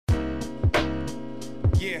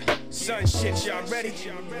Yeah, son shit, y'all ready?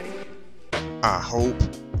 I hope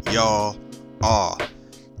y'all are.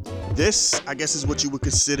 This, I guess, is what you would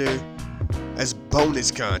consider as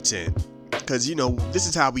bonus content. Because, this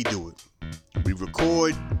is how we do it. We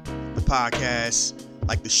record the podcast.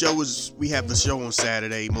 Like we have the show on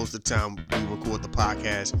Saturday. Most of the time, we record the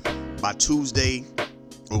podcast by Tuesday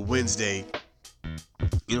or Wednesday.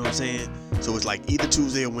 You know what I'm saying? So it's like either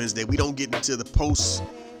Tuesday or Wednesday. We don't get into the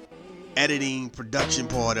post-editing production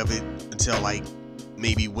part of it until like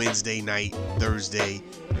maybe Wednesday night, Thursday,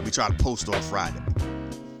 and we try to post on Friday.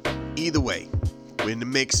 Either way, we're in the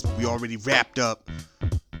mix. We already wrapped up.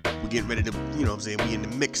 We're getting ready to, we in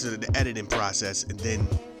the mix of the editing process, and then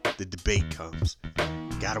the debate comes.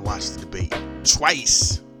 Gotta watch the debate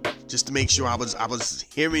twice just to make sure I was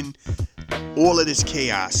hearing all of this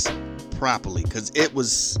chaos properly, because it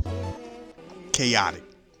was chaotic.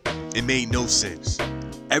 It made no sense.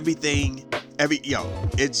 I don't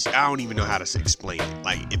even know how to explain it.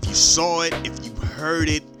 Like, if you saw it, if you heard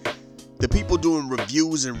it, the people doing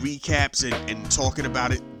reviews and recaps and talking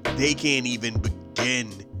about it, they can't even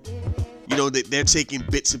begin. They're taking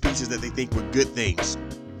bits and pieces that they think were good things.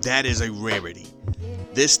 That is a rarity.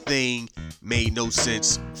 This thing made no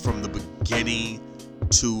sense from the beginning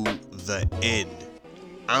to the end.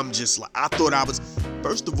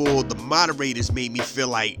 First of all, the moderators made me feel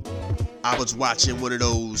like I was watching one of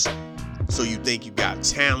those So You Think You Got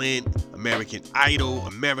Talent, American Idol,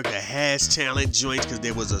 America Has Talent joints, because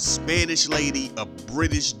there was a Spanish lady, a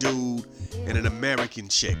British dude, and an American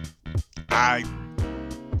chick. I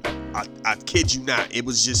kid you not.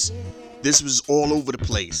 This was all over the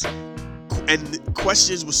place. And the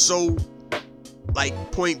questions were so,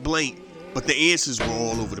 point blank, but the answers were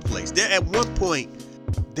all over the place. At one point,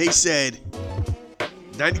 they said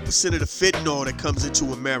 90% of the fentanyl that comes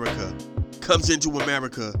into America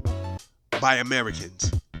by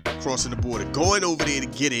Americans crossing the border, going over there to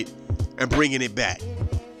get it and bringing it back.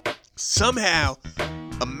 Somehow,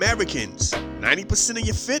 Americans, 90% of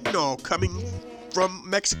your fentanyl coming from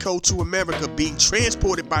Mexico to America, being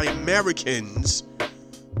transported by Americans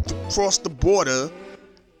across the border,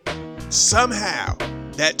 somehow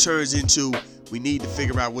that turns into, we need to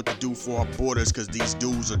figure out what to do for our borders, because these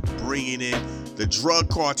dudes are the drug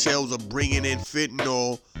cartels are bringing in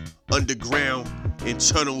fentanyl underground in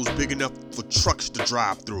tunnels big enough for trucks to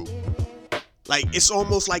drive through. It's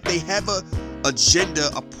almost like they have a agenda,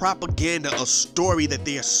 a propaganda, a story that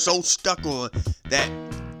they are so stuck on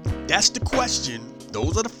that's the question.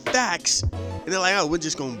 Those are the facts. And they're like, oh, we're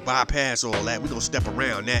just going to bypass all that. We're going to step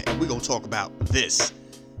around that, and we're going to talk about this.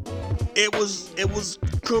 It was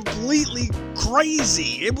completely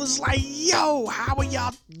crazy. It was like, yo, how are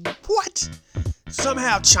y'all, what?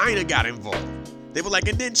 Somehow China got involved. They were like,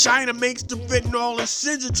 and then China makes the fentanyl and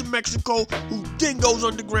sends it to Mexico, who then goes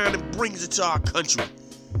underground and brings it to our country.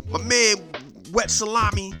 My man, Wet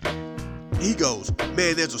Salami, he goes,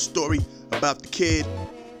 man, there's a story about the kid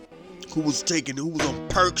who was on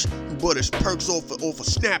perks, who bought his perks off of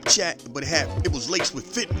Snapchat, but it was laced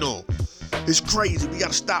with fentanyl. It's crazy. We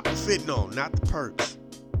gotta stop the fentanyl, not the perks.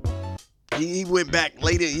 He went back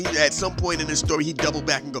later. At some point in this story, he doubled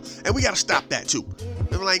back and go, and we gotta stop that too.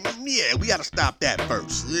 And I'm like, yeah, we gotta stop that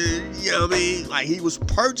first. You know what I mean? Like, he was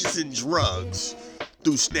purchasing drugs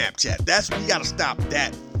through Snapchat. We gotta stop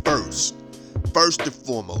that first. First and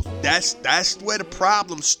foremost. That's where the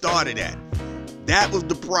problem started at. That was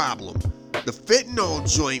the problem. The fentanyl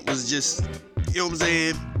joint was just, you know what I'm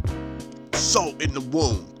saying, salt in the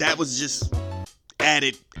wound. That was just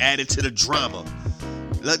added to the drama.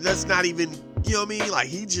 That's not even, you know what I mean? Like,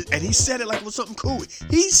 he said it like it was something cool.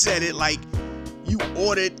 He said it like you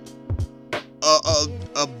ordered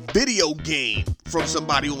a video game from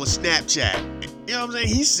somebody on Snapchat. You know what I'm saying?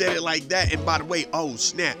 He said it like that. And by the way, oh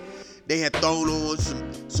snap, they had thrown on some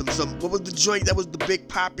what was the joint that was the big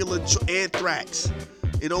popular Anthrax?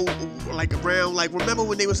 Remember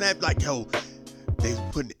when they was yo, they were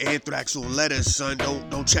putting anthrax on letters, son.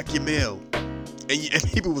 Don't check your mail. And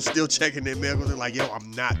people were still checking their mail because they're like, yo,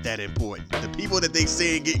 I'm not that important. The people that they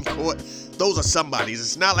saying getting caught, those are somebody's.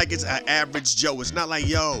 It's not like it's an average Joe. It's not like,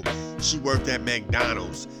 yo, she worked at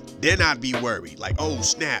McDonald's. Then I'd be worried. Like, oh,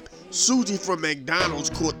 snap. Susie from McDonald's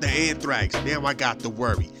caught the anthrax. Now I got to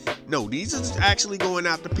worry. No, these are actually going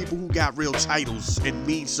after people who got real titles and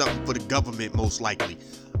mean something for the government, most likely.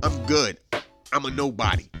 I'm good. I'm a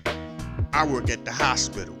nobody. I work at the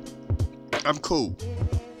hospital. I'm cool.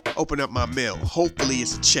 Open up my mail. Hopefully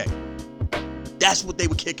it's a check. That's what they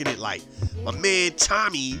were kicking it like. My man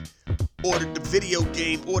Tommy ordered the video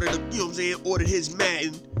game, ordered his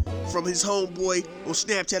Madden, from his homeboy on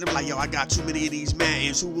Snapchat. I'm like, yo, I got too many of these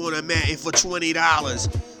Mattins. Who want a Mattin for $20?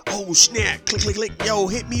 Oh, snap. Click, click, click. Yo,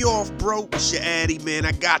 hit me off, bro. It's your Addy, man.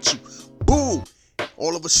 I got you. Boom.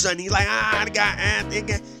 All of a sudden, he's like,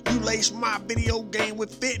 you laced my video game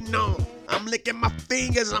with fentanyl. I'm licking my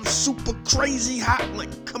fingers. I'm super crazy hot. I'm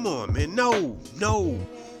like, come on, man. No.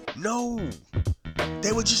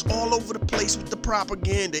 They were just all over the place with the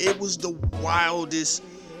propaganda. It was the wildest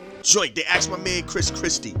joint. They asked my man Chris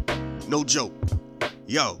Christie. No joke.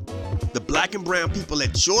 Yo, the black and brown people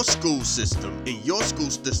at your school system,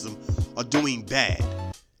 are doing bad.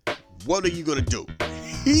 What are you gonna do?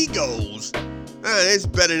 He goes, it's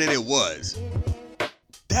better than it was.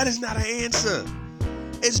 That is not an answer.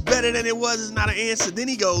 It's better than it was is not an answer. Then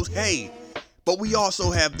he goes, hey, but we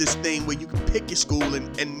also have this thing where you can pick your school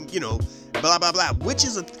and you know, blah, blah, blah, which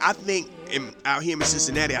is, I think, out here in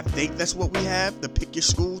Cincinnati, I think that's what we have, the pick your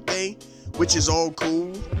school thing, which is all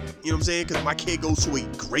cool. You know what I'm saying? Because my kid goes to a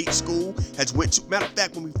great school, matter of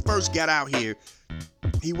fact, when we first got out here,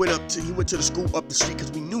 he went to the school up the street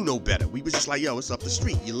because we knew no better. We was just like, yo, it's up the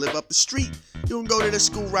street. You live up the street. You don't go to this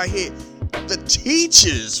school right here. The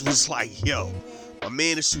teachers was like, yo, my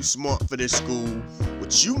man is too smart for this school.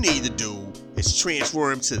 What you need to do is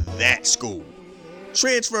transfer him to that school.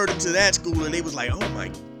 Transferred him to that school, and they was like, oh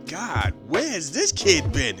my God, where has this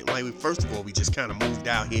kid been? Like, first of all, we just kind of moved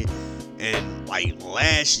out here. And like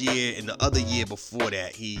last year and the other year before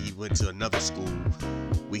that, he went to another school.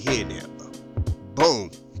 We here now, bro.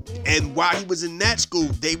 Boom. And while he was in that school,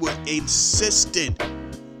 they were insistent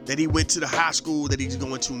that he went to the high school that he's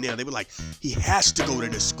going to now. They were like, he has to go to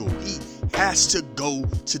this school. He has to go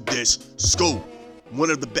to this school.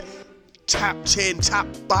 One of the best, top 10, top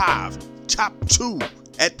 5, top 2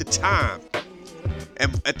 at the time.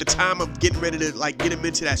 And at the time of getting ready to like get him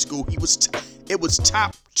into that school, it was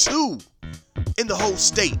top 2 in the whole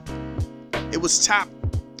state. It was top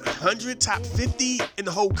 100, top 50 in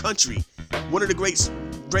the whole country. One of the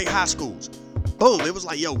great high schools. Boom, it was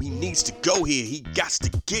like, yo, he needs to go here. He got to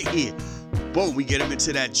get here. Boom, we get him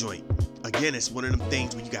into that joint. Again, it's one of them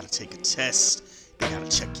things where you got to take a test. They got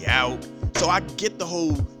to check you out. So I get the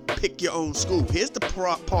whole pick your own school. Here's the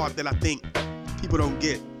part that I think people don't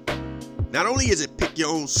get. Not only is it pick your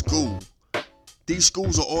own school, these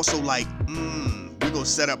schools are also like, we're going to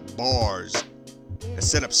set up bars and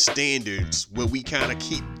set up standards where we kind of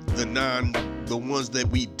keep the ones that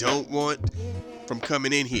we don't want from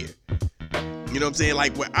coming in here. You know what I'm saying?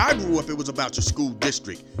 Like where I grew up, it was about your school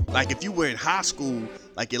district. Like if you were in high school,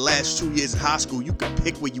 like your last 2 years in high school, you could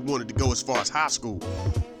pick where you wanted to go as far as high school.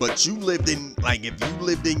 But you lived in, like if you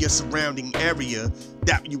lived in your surrounding area,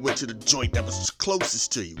 that you went to the joint that was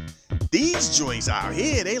closest to you. These joints out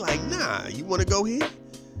here, they like, nah, you want to go here?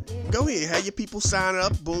 Go ahead, have your people sign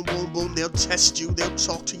up, boom, boom, boom. They'll test you, they'll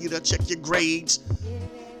talk to you, they'll check your grades,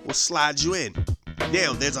 we'll slide you in.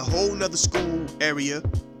 Now, there's a whole nother school area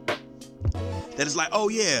that is like, oh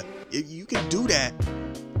yeah, if you can do that,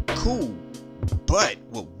 cool. But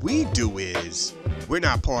what we do is, we're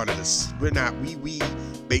not part of this. We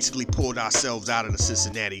basically pulled ourselves out of the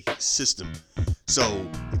Cincinnati system. So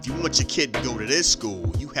if you want your kid to go to this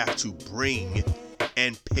school, you have to bring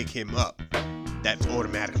and pick him up. That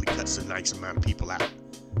automatically cuts a nice amount of people out.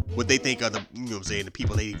 What they think are the, you know what I'm saying, the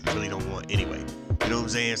people they really don't want anyway. You know what I'm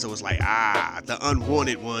saying? So it's like, the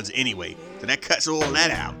unwanted ones anyway. So that cuts all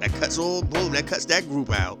that out. That cuts that group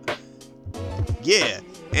out. Yeah.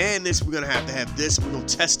 And this, we're going to have this. We're going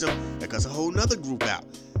to test them. That cuts a whole nother group out.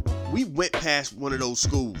 We went past one of those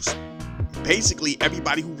schools. Basically,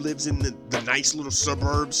 everybody who lives in the nice little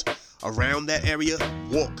suburbs around that area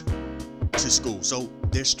walk to school. So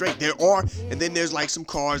they're straight. And then there's like some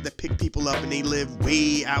cars that pick people up and they live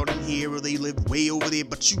way out in here or they live way over there.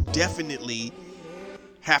 But you definitely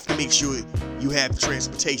have to make sure you have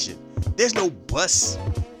transportation. There's no bus.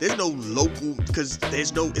 There's no local, because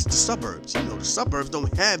it's the suburbs. You know, the suburbs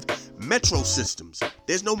don't have metro systems.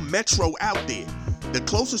 There's no metro out there. The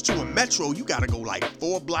closest to a metro, you gotta go like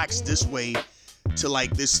 4 blocks this way to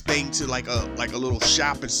like this thing to like a little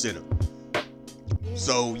shopping center.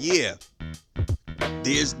 So yeah,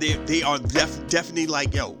 they are definitely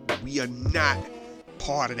like, yo, we are not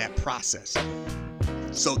part of that process.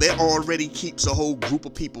 So that already keeps a whole group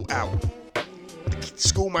of people out. The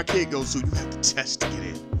school my kid goes to, you have to test to get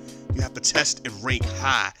in. You have to test and rank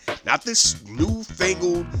high. Not this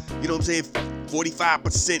newfangled, you know what I'm saying,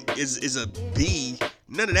 45% is a B.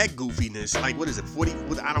 None of that goofiness. Like, what is it, 40?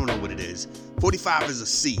 I don't know what it is. 45 is a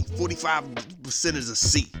C. 45% is a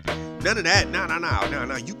C. None of that.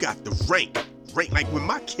 No. You got the rank. Like, when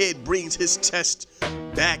my kid brings his test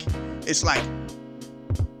back, it's like,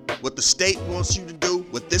 what the state wants you to do,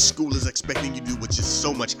 what this school is expecting you to do, which is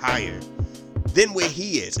so much higher than where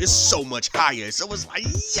he is. It's so much higher. So it's like,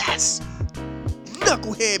 yes,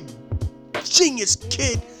 knucklehead, genius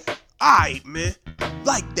kid. All right, man,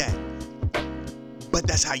 like that. But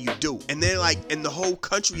that's how you do. And they're like, and the whole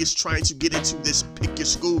country is trying to get into this pick your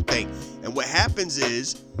school thing. And what happens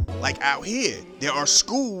is, like out here, there are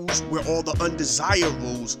schools where all the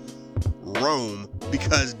undesirables roam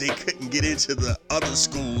because they couldn't get into the other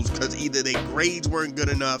schools because either their grades weren't good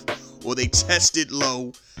enough or they tested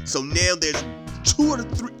low. So now there's two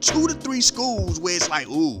to three schools where it's like,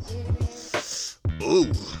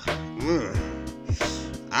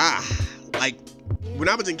 like when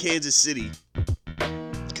I was in Kansas City,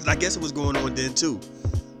 because I guess it was going on then too,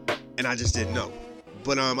 and I just didn't know.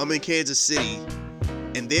 But I'm in Kansas City,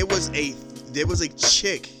 and there was a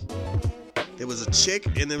chick. There was a chick,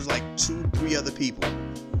 and there was like 2-3 other people.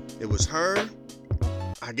 It was her,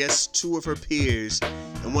 I guess 2 of her peers,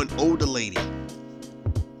 and one older lady.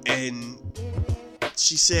 And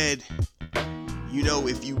she said, you know,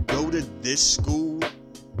 if you go to this school,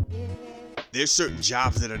 there's certain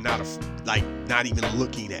jobs that are not even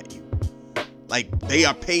looking at you. Like, they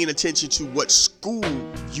are paying attention to what school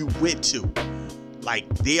you went to. Like,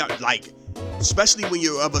 they are, like, especially when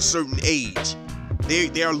you're of a certain age,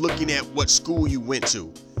 they are looking at what school you went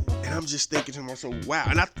to. And I'm just thinking to myself, wow.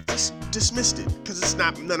 And I just dismissed it because it's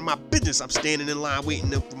not none of my business. I'm standing in line waiting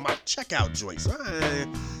for my checkout joint. So I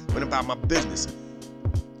went about my business.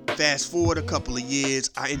 Fast forward a couple of years,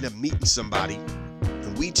 I end up meeting somebody,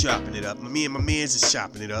 and we chopping it up. Me and my mans is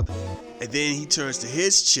chopping it up. And then he turns to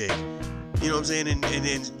his chick, you know what I'm saying? And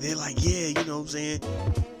then they're like, yeah, you know what I'm saying?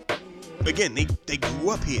 Again, they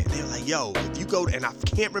grew up here. They're like, yo, if you go, and I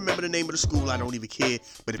can't remember the name of the school, I don't even care.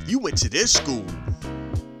 But if you went to this school,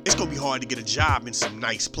 it's going to be hard to get a job in some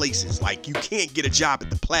nice places. Like, you can't get a job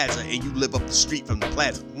at the plaza and you live up the street from the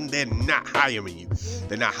plaza. They're not hiring you.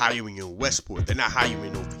 They're not hiring you in Westport. They're not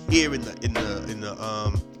hiring over here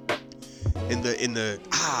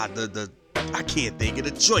I can't think of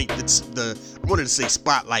the joint. I wanted to say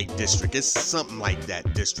Spotlight District. It's something like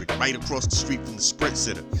that district, right across the street from the Sprint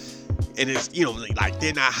Center. And it's, you know, like,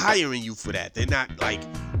 they're not hiring you for that. They're not, like,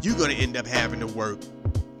 you're going to end up having to work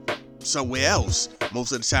somewhere else.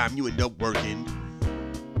 Most of the time you end up working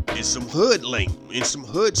in some hood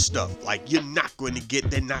stuff. Like, they're not going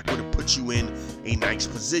to put you in a nice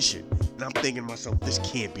position. And I'm thinking to myself, this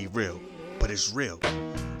can't be real. But it's real.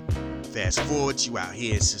 Fast forward, you out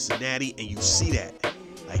here in Cincinnati and you see that.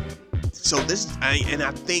 Like, so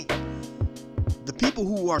I think the people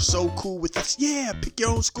who are so cool with this, yeah, pick your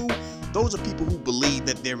own school, those are people who believe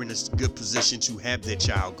that they're in a good position to have their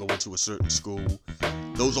child go into a certain school.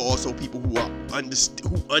 Those are also people who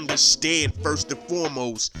understand, first and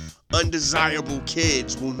foremost, undesirable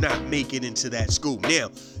kids will not make it into that school. Now,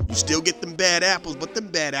 you still get them bad apples, but them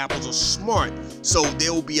bad apples are smart, so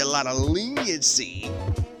there will be a lot of leniency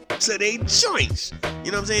to their joints.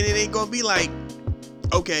 You know what I'm saying? It ain't gonna be like,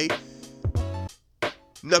 okay,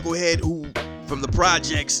 knucklehead who from the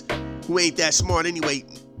projects who ain't that smart anyway,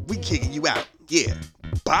 we kicking you out. Yeah,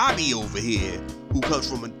 Bobby over here, who comes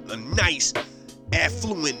from a nice,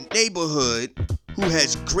 affluent neighborhood, who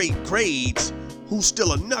has great grades, who's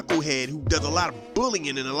still a knucklehead, who does a lot of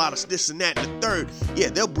bullying and a lot of this and that and the third, yeah,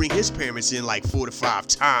 they'll bring his parents in like 4 to 5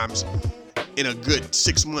 times in a good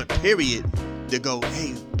 6-month period to go,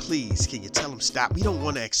 hey, please, can you tell him stop? We don't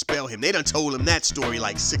want to expel him. They done told him that story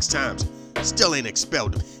like 6 times. Still ain't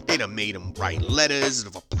expelled him. They done made him write letters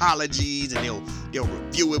of apologies, and they'll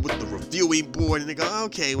review it with the reviewing board, and they go,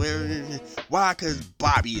 okay, well, why? Because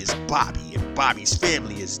Bobby is Bobby, and Bobby's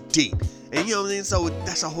family is deep. And you know what I'm saying? So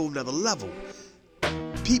that's a whole nother level.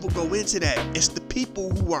 People go into that. It's the people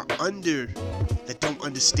who are under that don't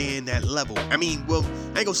understand that level. I mean, well,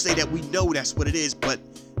 I ain't gonna say that we know that's what it is, but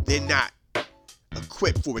they're not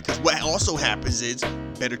equipped for it. Because what also happens is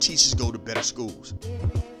better teachers go to better schools.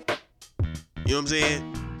 You know what I'm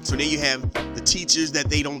saying? So then you have the teachers that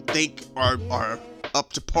they don't think are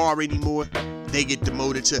up to par anymore. They get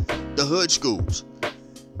demoted to the hood schools.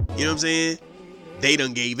 You know what I'm saying? They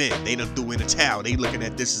done gave in. They done threw in a towel. They looking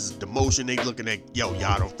at this as a demotion. They looking at, yo,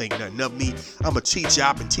 y'all don't think nothing of me. I'm a teacher.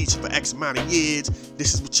 I've been teaching for X amount of years.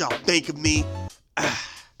 This is what y'all think of me.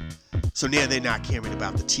 So now they're not caring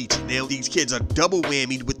about the teaching. Now these kids are double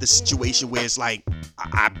whammied with the situation where it's like,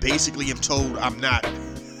 I basically am told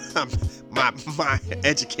my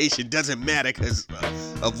education doesn't matter because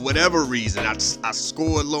of whatever reason. I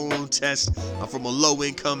scored low on tests. I'm from a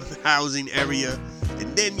low-income housing area.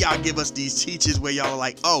 And then y'all give us these teachers where y'all are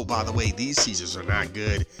like, oh, by the way, these teachers are not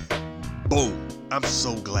good. Boom. I'm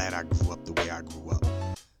so glad I grew up the way I grew up.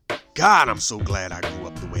 God, I'm so glad I grew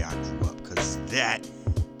up the way I grew up, because that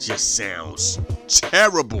just sounds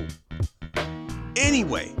terrible.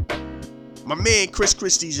 Anyway, my man Chris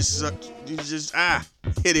Christie it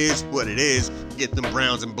is what it is. Get them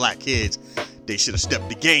browns and black kids. They should have stepped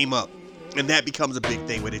the game up. And that becomes a big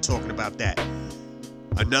thing where they're talking about that.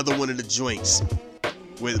 Another one of the joints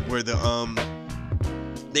where the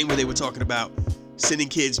thing where they were talking about sending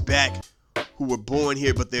kids back who were born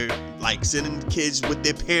here, but they're like sending kids with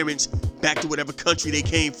their parents back to whatever country they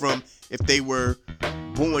came from if they were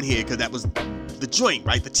born here, because that was the joint,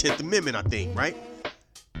 right? The 10th Amendment, I think, right?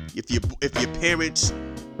 If your parents,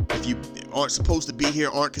 if you aren't supposed to be here,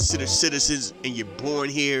 aren't considered citizens, and you're born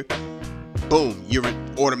here, boom, you're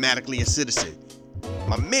automatically a citizen.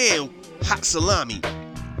 My man, Hot Salami,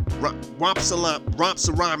 Romp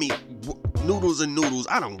Salami, Noodles and Noodles.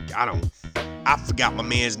 I forgot my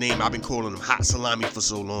man's name. I've been calling him Hot Salami for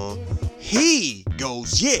so long. He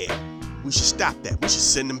goes, yeah, we should stop that. We should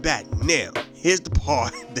send him back. Now, here's the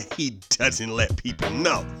part that he doesn't let people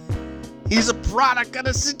know. He's a product of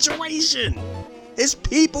the situation. His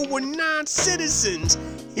people were non-citizens.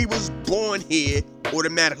 He was born here,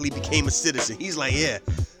 automatically became a citizen. He's like, yeah,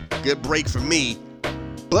 good break for me,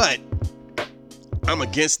 but I'm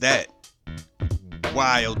against that.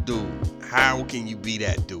 Wild dude. How can you be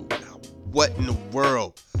that dude? What in the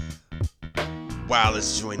world?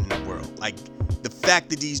 Wildest joint in the world. Like, the fact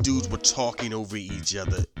that these dudes were talking over each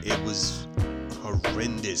other, it was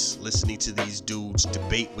horrendous listening to these dudes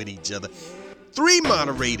debate with each other. 3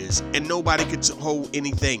 moderators and nobody could hold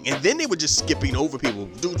anything. And then they were just skipping over people.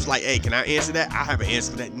 Dudes like, hey, can I answer that? I have an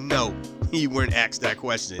answer for that. No, you weren't asked that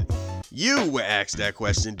question. You were asked that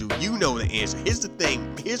question. Do you know the answer? Here's the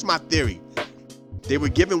thing. Here's my theory. They were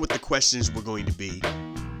given what the questions were going to be,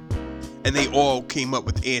 and they all came up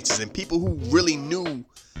with answers. And people who really knew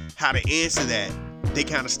how to answer that, they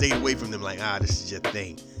kind of stayed away from them, like, this is your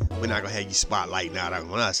thing. We're not going to have you spotlighting out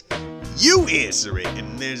on us. You answer it.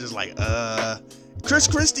 And they're just like, Chris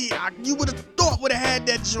Christie, you would have thought would have had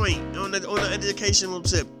that joint on the educational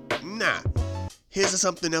tip. Nah. Here's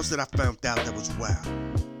something else that I found out that was wild.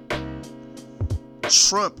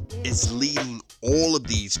 Trump is leading all of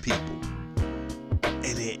these people,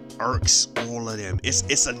 and it irks all of them.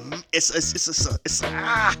 It's an itch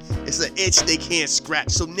they can't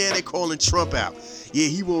scratch. So now they're calling Trump out. Yeah,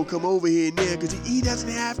 he won't come over here now because he doesn't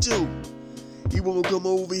have to. He won't come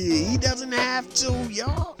over here. He doesn't have to,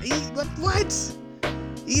 y'all. What?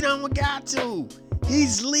 He don't got to.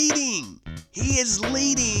 He's leading. He is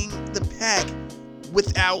leading the pack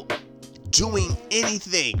without doing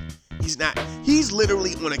anything. He's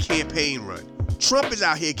literally on a campaign run. Trump is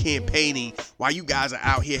out here campaigning while you guys are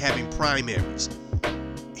out here having primaries.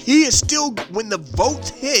 He is still, when the votes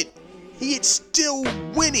hit, he is still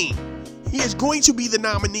winning. He is going to be the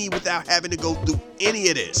nominee without having to go through any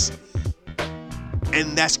of this.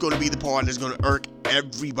 And that's going to be the part that's going to irk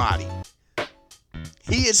everybody.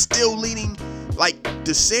 He is still leading. Like,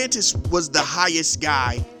 DeSantis was the highest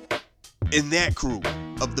guy in that crew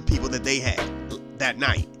of the people that they had that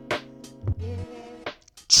night.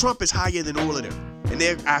 Trump is higher than all of them. And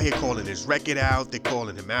they're out here calling his record out. They're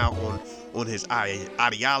calling him out on his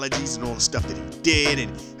ideologies and all the stuff that he did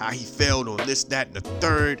and how he failed on this, that, and the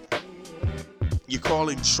third. You're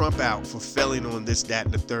calling Trump out for failing on this, that,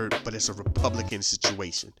 and the third, but it's a Republican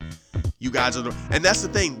situation. You guys are and that's the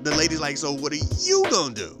thing. The lady's like, so what are you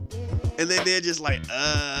gonna do? And then they're just like,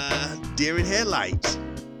 deer in headlights.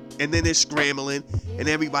 And then they're scrambling, and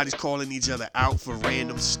everybody's calling each other out for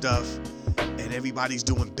random stuff. And everybody's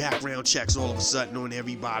doing background checks all of a sudden on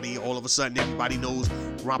everybody. All of a sudden, everybody knows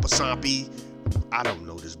Rampasamy. I don't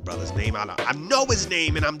know this brother's name. I know his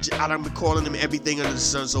name, and I've been calling him everything under the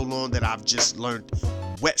sun so long that I've just learned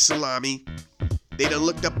Wet Salami. They done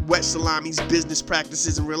looked up Wet Salami's business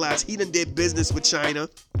practices and realized he done did business with China.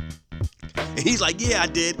 And he's like, yeah, I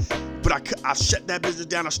did. But I shut that business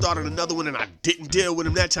down. I started another one, and I didn't deal with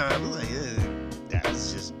him that time. I'm like, that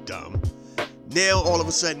was just dumb. Now, all of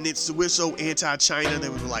a sudden, we're so anti-China that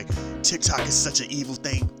we're like, TikTok is such an evil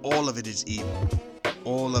thing. All of it is evil.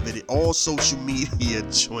 All of it. All social media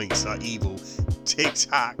joints are evil.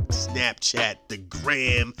 TikTok, Snapchat, the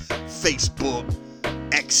Gram, Facebook,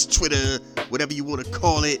 X, Twitter, whatever you want to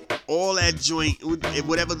call it. All that joint,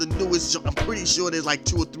 whatever the newest joint. I'm pretty sure there's like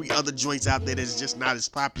 2 or 3 other joints out there that's just not as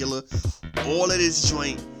popular. All of this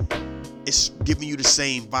joint is giving you the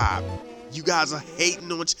same vibe. You guys are hating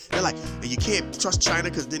on. They're like, and you can't trust China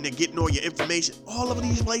because then they're getting all your information. All of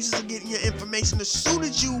these places are getting your information as soon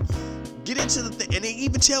as you get into the thing. And they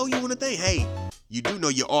even tell you on the thing, hey, you do know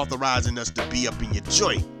you're authorizing us to be up in your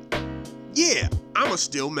joint. Yeah, I'ma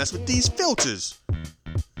still mess with these filters.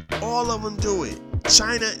 All of them do it.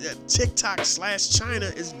 China, TikTok/China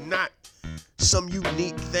is not some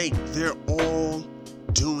unique thing. They're all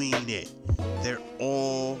doing it. They're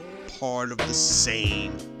all part of the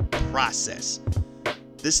same process.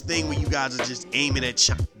 This thing where you guys are just aiming at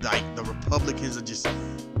China, like the Republicans are just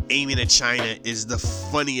aiming at China, is the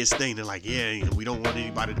funniest thing. They're like, yeah, we don't want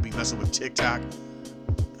anybody to be messing with TikTok.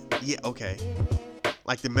 Yeah, okay.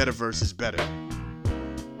 Like the metaverse is better.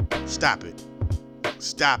 Stop it.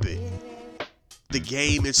 Stop it. The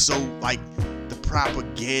game is so, like, the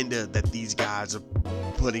propaganda that these guys are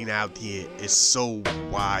putting out here is so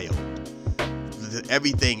wild.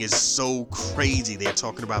 Everything is so crazy. They're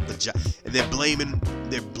talking about and they're blaming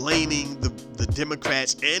the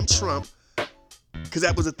Democrats and Trump, because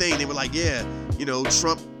that was the thing. They were like, yeah,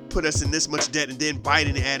 Trump put us in this much debt, and then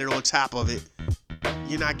Biden added on top of it.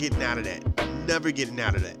 You're not getting out of that. Never getting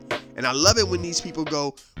out of that. And I love it when these people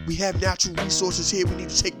go, we have natural resources here. We need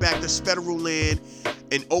to take back this federal land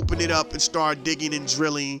and open it up and start digging and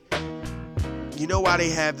drilling. You know why they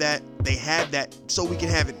have that? They have that so we can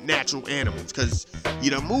have natural animals. Because,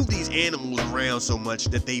 move these animals around so much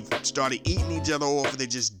that they've started eating each other off, and they're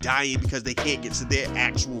just dying because they can't get to their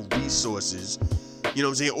actual resources. You know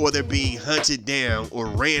what I'm saying? Or they're being hunted down or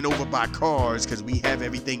ran over by cars because we have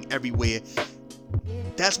everything everywhere.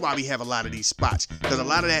 That's why we have a lot of these spots. Because a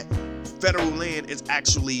lot of that federal land is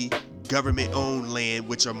actually government-owned land,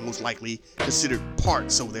 which are most likely considered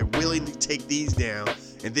parks. So they're willing to take these down,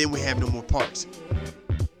 and then we have no more parks.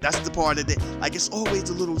 That's the part that it's always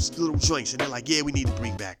the little joints, and they're like, yeah, we need to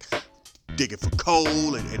bring back digging for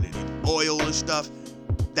coal and oil and stuff.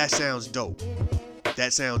 That sounds dope.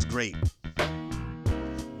 That sounds great.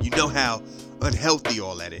 You know how unhealthy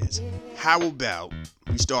all that is. How about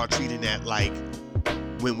we start treating that like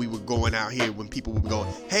when we were going out here, when people were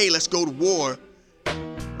going, hey, let's go to war.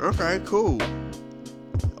 Okay, cool.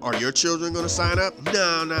 Are your children going to sign up?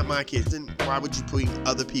 No, not my kids. Then why would you put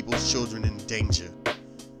other people's children in danger?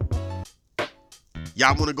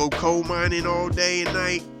 Y'all want to go coal mining all day and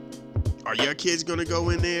night? Are your kids going to go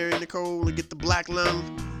in there in the coal and get the black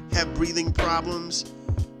lung, have breathing problems?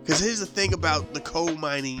 Because here's the thing about the coal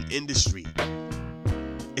mining industry.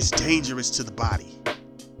 It's dangerous to the body.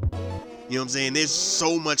 You know what I'm saying? There's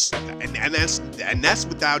so much, and that's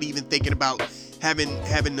without even thinking about having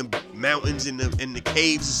the mountains and the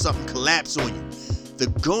caves or something collapse on you. The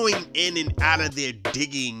going in and out of there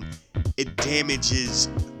digging, it damages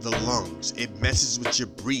the lungs. It messes with your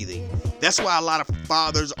breathing. That's why a lot of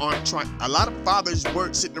fathers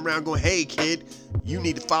weren't sitting around going, hey kid, you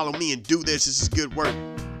need to follow me and do this. This is good work.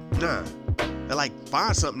 Nah. They're like,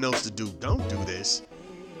 find something else to do. Don't do this.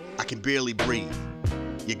 I can barely breathe.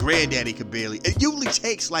 Your granddaddy could barely. It usually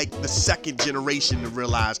takes like the second generation to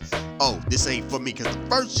realize, oh, this ain't for me. Because the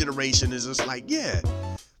first generation is just like, yeah,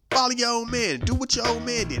 follow your old man. Do what your old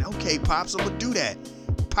man did. Okay, Pops, I'm going to do that.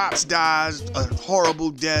 Pops dies a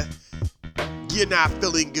horrible death. You're not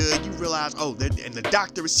feeling good. You realize, oh, and the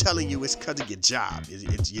doctor is telling you it's because of your job.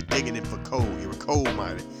 You're digging in for coal. You're a coal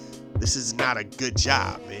miner. This is not a good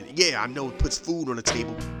job, man. Yeah, I know it puts food on the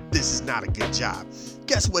table. This is not a good job.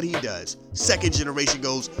 Guess what he does? Second generation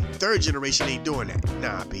goes, third generation ain't doing that.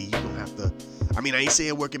 Nah, B, you don't have to. I mean, I ain't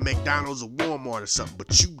saying work at McDonald's or Walmart or something,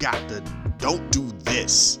 but you got to, don't do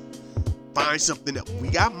this. Find something that, we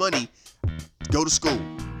got money, go to school.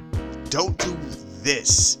 Don't do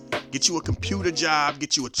this. Get you a computer job,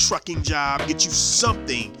 get you a trucking job, get you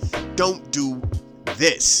something. Don't do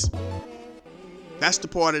this. That's the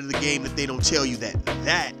part of the game that they don't tell you,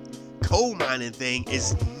 that coal mining thing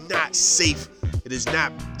is not safe. It is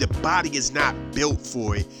not, the body is not built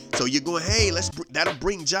for it. So you're going, hey, that'll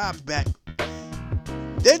bring jobs back.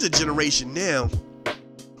 There's a generation now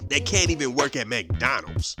that can't even work at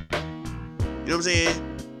McDonald's. You know what I'm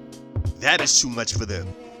saying? That is too much for them.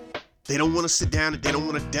 They don't want to sit down, they don't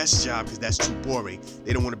want a desk job because that's too boring.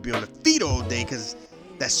 They don't want to be on the feet all day because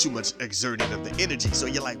that's too much exerting of the energy. So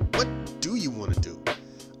you're like, what do you want to do?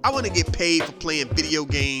 I want to get paid for playing video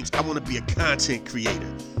games. I want to be a content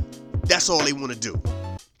creator. That's all they want to do.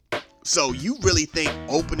 So you really think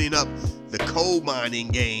opening up the coal mining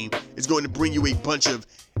game is going to bring you a bunch of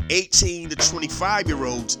 18 to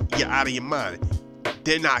 25-year-olds? You're out of your mind.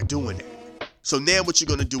 They're not doing that. So now what you're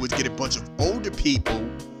going to do is get a bunch of older people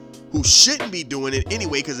who shouldn't be doing it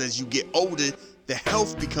anyway, because as you get older, the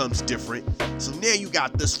health becomes different. So now you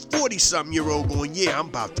got this 40-something-year-old going, yeah, I'm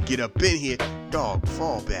about to get up in here. Dog,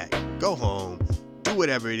 fall back. Go home. Do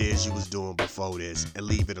whatever it is you was doing before this and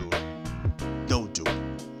leave it alone. Don't do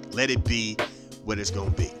it. Let it be what it's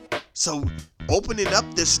going to be. So opening up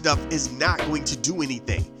this stuff is not going to do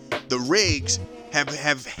anything. The rigs have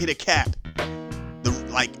hit a cap.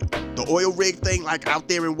 The oil rig thing, like out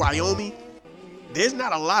there in Wyoming, there's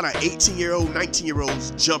not a lot of 18-year-old,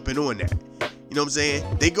 19-year-olds jumping on that. You know what I'm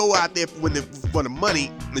saying? They go out there for the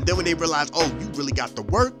money, and then when they realize, oh, you really got the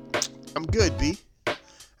work, I'm good, B.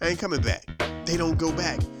 I ain't coming back. They don't go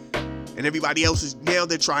back. And everybody else is, now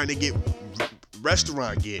they're trying to get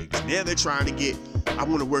restaurant gigs. Now they're trying to get, I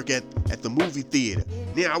want to work at the movie theater.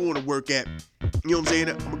 Now I want to work at, you know what I'm saying?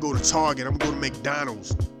 I'm going to go to Target. I'm going to go to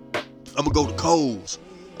McDonald's. I'm going to go to Kohl's.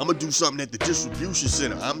 I'm going to do something at the distribution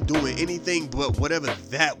center. I'm doing anything but whatever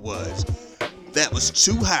that was. That was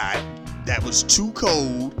too hot. That was too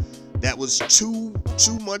cold. That was too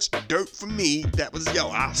much dirt for me. That was,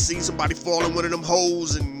 I seen somebody fall in one of them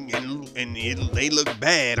holes and they look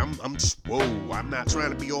bad. I'm not trying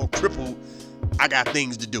to be all crippled. I got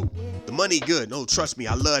things to do. The money good. No, trust me,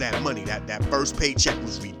 I love that money. That first paycheck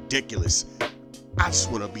was ridiculous. I just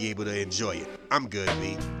want to be able to enjoy it. I'm good,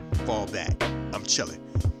 B. Fall back. I'm chilling.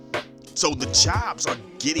 So the jobs are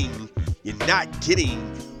you're not getting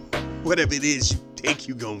whatever it is you think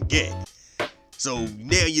you're going to get. So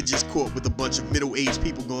now you're just caught with a bunch of middle-aged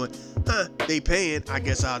people going, they paying, I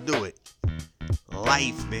guess I'll do it.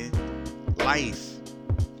 Life, man. Life.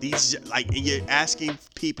 And you're asking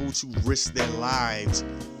people to risk their lives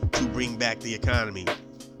to bring back the economy.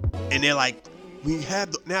 And they're like, we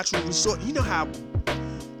have the natural resource. You know how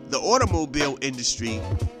the automobile industry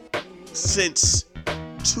since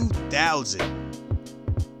 2000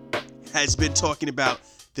 has been talking about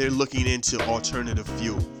they're looking into alternative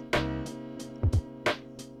fuel.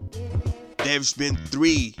 There's been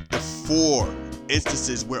 3 to 4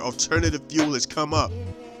 instances where alternative fuel has come up.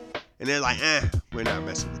 And they're like, we're not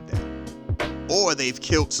messing with that. Or they've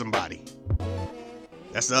killed somebody.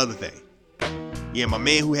 That's the other thing. Yeah, my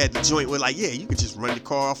man who had the joint was like, you could just run the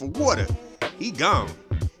car off of water. He gone.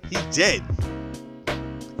 He dead.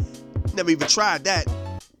 Never even tried that.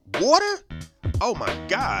 Water? Oh my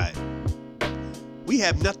God. We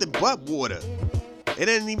have nothing but water. It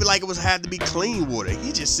didn't even like it had to be clean water.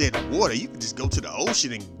 He just said water. You could just go to the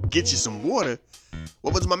ocean and get you some water.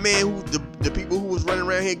 What was my man the people who was running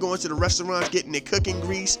around here going to the restaurants, getting their cooking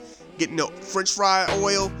grease, getting the French fry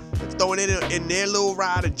oil, and throwing it in their little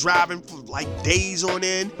ride and driving for like days on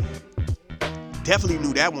end? Definitely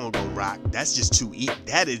knew that wasn't gonna rock. That's just too easy.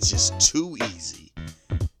 That is just too easy.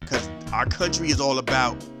 Because our country is all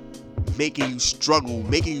about making you struggle,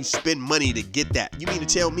 making you spend money to get that. You mean to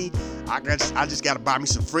tell me I just gotta buy me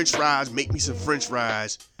some French fries, make me some French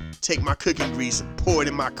fries, take my cooking grease and pour it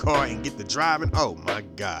in my car and get the driving? Oh my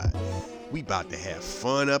God. We about to have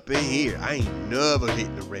fun up in here. I ain't never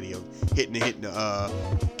hitting the radio, hitting the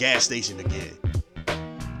gas station again.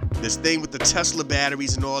 This thing with the Tesla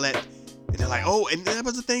batteries and all that. And they're like, oh, and that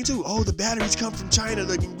was the thing too. Oh, the batteries come from China.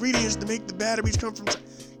 The ingredients to make the batteries come from China.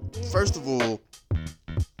 First of all,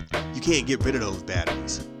 you can't get rid of those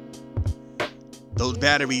batteries. Those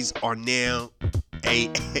batteries are now a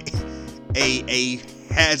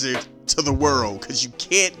hazard to the world because you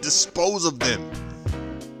can't dispose of them.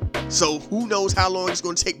 So who knows how long it's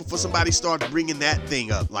going to take before somebody starts bringing that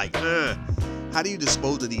thing up. Like, how do you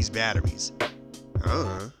dispose of these batteries?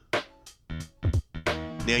 Now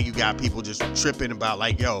you got people just tripping about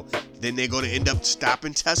like, then they're going to end up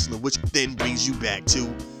stopping Tesla, which then brings you back to,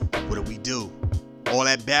 what do we do? All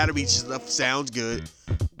that battery stuff sounds good.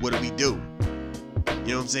 What do we do? You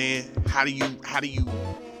know what I'm saying? How do you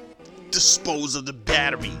dispose of the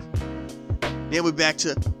battery? Then we're back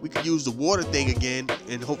to, we could use the water thing again,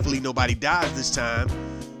 and hopefully nobody dies this time.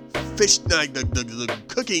 Fish, like the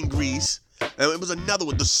cooking grease. And it was another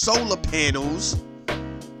one, the solar panels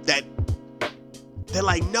that they're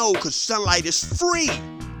like, no, because sunlight is free.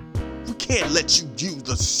 We can't let you use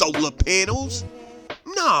the solar panels.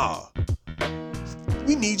 Nah.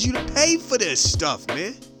 We need you to pay for this stuff,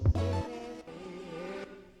 man.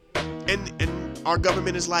 And our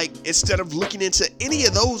government is like, instead of looking into any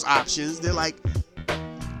of those options, they're like,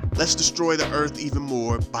 let's destroy the earth even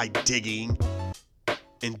more by digging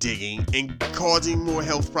and causing more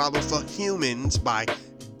health problems for humans by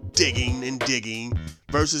digging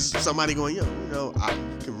versus somebody going, you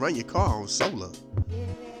can run your car on solar.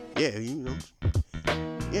 Yeah,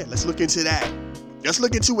 yeah, let's look into that. Let's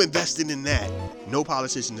look into investing in that. No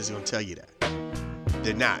politician is going to tell you that.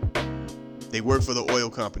 They're not. They work for the oil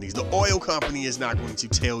companies. The oil company is not going to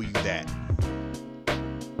tell you that.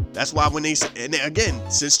 That's why when and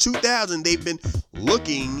again, since 2000, they've been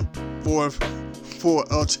looking for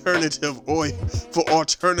alternative oil, for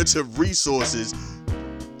alternative resources,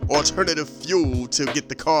 alternative fuel to get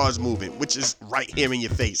the cars moving, which is right here in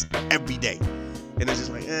your face every day. And it's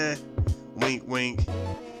just like, wink, wink,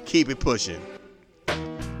 keep it pushing.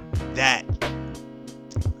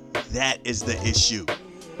 That is the issue.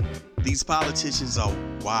 These politicians are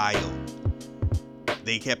wild.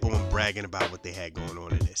 They kept on bragging about what they had going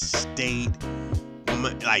on in their state.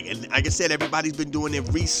 And like I said, everybody's been doing their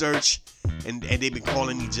research, and they've been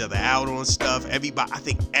calling each other out on stuff. I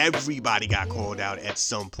think everybody got called out at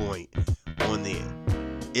some point on there.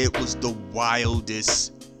 It was the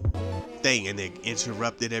wildest thing, and they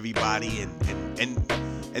interrupted everybody, and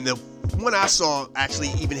the one I saw actually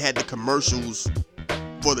even had the commercials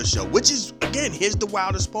for the show, which is, again, here's the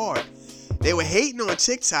wildest part. They were hating on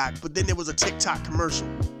TikTok, but then there was a TikTok commercial.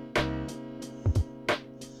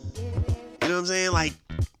 You know what I'm saying? Like,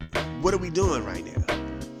 what are we doing right now?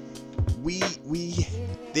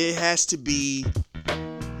 There has to be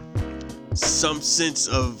some sense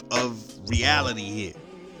of reality here.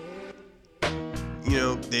 You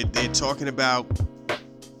know, they're talking about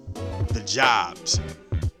the jobs.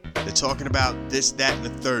 They're talking about this, that, and the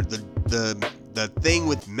third. The thing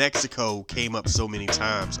with Mexico came up so many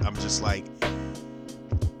times. I'm just like,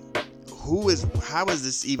 how is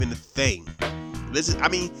this even a thing?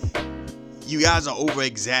 You guys are over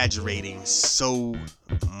exaggerating so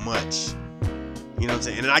much. You know what I'm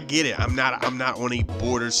saying? And I get it. I'm not on a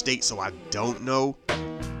border state, so I don't know.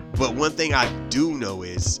 But one thing I do know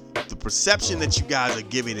is the perception that you guys are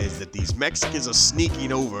giving is that these Mexicans are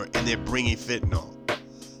sneaking over and they're bringing fentanyl.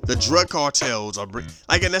 The drug cartels are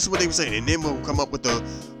and that's what they were saying. And then we'll come up with a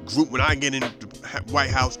group. When I get in the White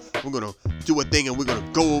House, we're gonna do a thing, and we're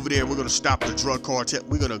gonna go over there and we're gonna stop the drug cartel.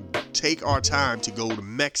 We're gonna take our time to go to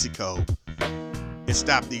Mexico and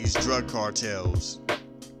stop these drug cartels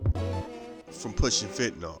from pushing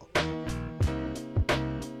fentanyl.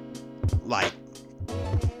 Like,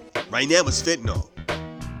 right now it's fentanyl.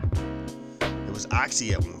 It was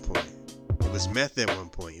oxy at one point. It was meth at one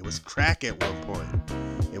point. It was crack at one point.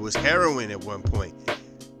 It was heroin at one point.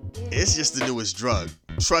 It's just the newest drug.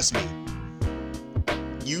 Trust me.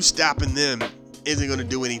 You stopping them isn't going to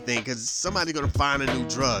do anything, because somebody's going to find a new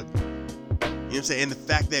drug. You know what I'm saying? And the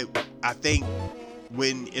fact that I think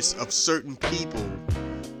when it's of certain people,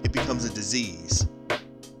 it becomes a disease. You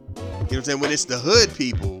know what I'm saying? When it's the hood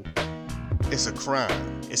people, it's a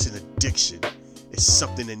crime. It's an addiction. It's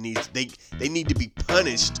something that they need to be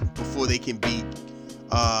punished before they can be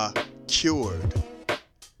cured.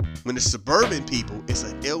 When it's suburban people, it's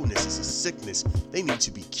an illness, it's a sickness. They need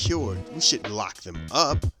to be cured. We shouldn't lock them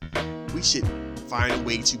up. We should find a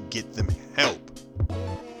way to get them help.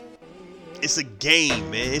 It's a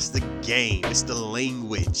game, man. It's the game. It's the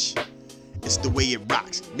language. It's the way it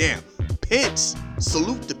rocks. Now, Pence,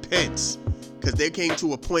 salute to Pence, because they came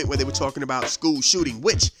to a point where they were talking about school shooting,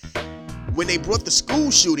 which, when they brought the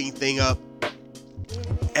school shooting thing up,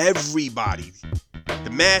 everybody,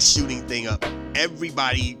 the mass shooting thing up,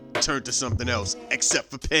 everybody turned to something else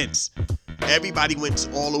except for Pence. Everybody went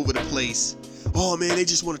all over the place. Oh man, they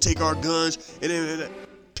just want to take our guns. And then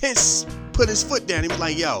Pence put his foot down. He was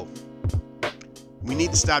like, yo, we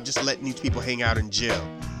need to stop just letting these people hang out in jail.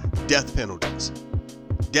 Death penalties.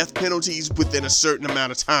 Death penalties within a certain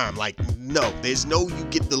amount of time. Like, no, there's no you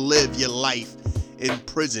get to live your life in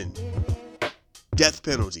prison. Death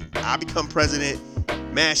penalty. I become president,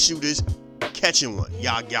 mass shooters, catching one.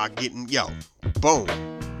 Y'all getting, boom.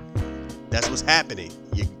 That's what's happening.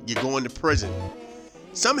 You're going to prison.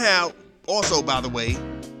 Somehow, also, by the way,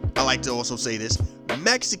 I like to also say this,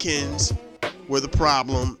 Mexicans were the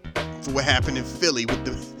problem for what happened in Philly with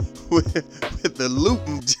the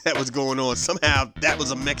looting that was going on. Somehow, that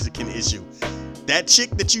was a Mexican issue. That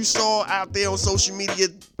chick that you saw out there on social media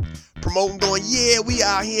promoting, going, yeah, we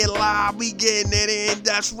out here live, we getting it in,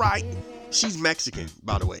 that's right. She's Mexican,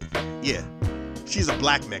 by the way. Yeah, she's a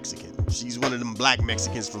black Mexican. She's one of them black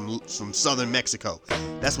Mexicans from southern Mexico.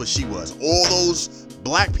 That's what she was. All those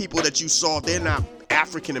black people that you saw, they're not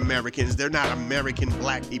African Americans. They're not American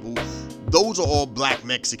black people. Those are all black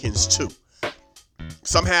Mexicans too.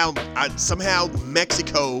 Somehow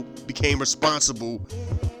Mexico became responsible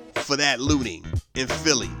for that looting in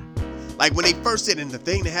Philly. Like, when they first said, and the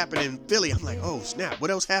thing that happened in Philly, I'm like, oh snap,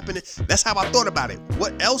 what else happened? That's how I thought about it.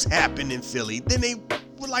 What else happened in Philly? Then they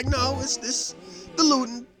were like, no, it's this, the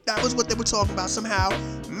looting. That was what they were talking about. Somehow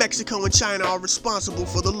Mexico and China are responsible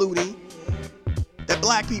for the looting that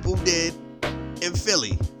black people did in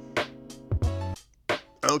Philly.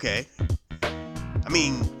 Okay. I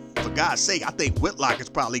mean, for God's sake, I think Whitlock is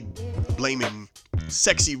probably blaming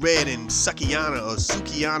Sexy Red and Sukiana or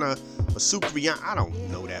Sukriana. I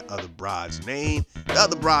don't know that other broad's name. The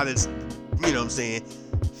other broad is, you know what I'm saying,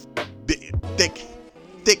 thick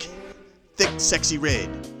Sexy Red.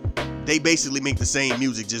 They basically make the same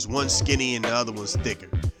music, just one's skinny and the other one's thicker.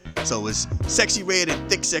 So it's Sexy Red and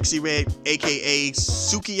Thick Sexy Red, aka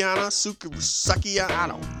Sukiya, I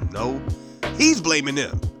don't know. He's blaming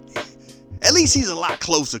them. At least he's a lot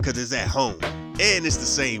closer because it's at home. And it's the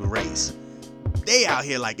same race. They out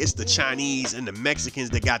here like it's the Chinese and the Mexicans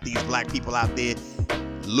that got these black people out there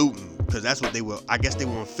looting. Because that's what they were. I guess they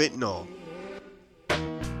were on fentanyl.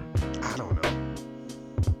 I don't know.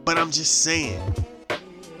 But I'm just saying.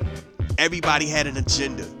 Everybody had an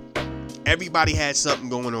agenda. Everybody had something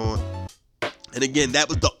going on. And again, that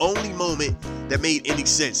was the only moment that made any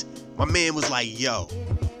sense. My man was like, yo,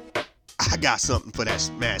 I got something for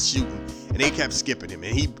that mass shooting. And they kept skipping him.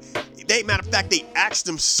 And matter of fact, they asked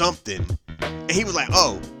him something. And he was like,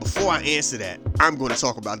 oh, before I answer that, I'm going to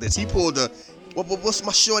talk about this. He pulled what's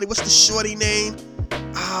my shorty? What's the shorty name?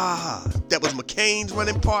 That was McCain's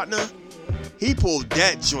running partner. He pulled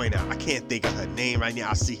that joint out. I can't think of her name right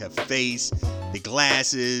now. I see her face, the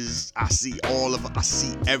glasses. I see I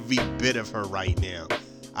see every bit of her right now.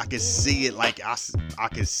 I can see it like I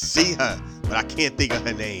can see her, but I can't think of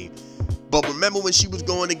her name. But remember when she was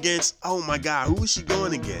going against, oh my God, who was she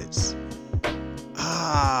going against?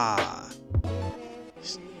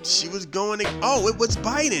 She was going, it was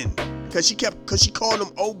Biden. Because she called him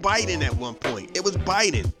Biden at one point. It was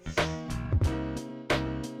Biden.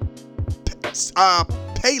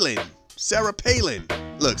 Sarah Palin.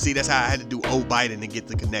 Look, see, that's how I had to do Biden to get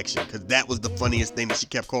the connection. Because that was the funniest thing that she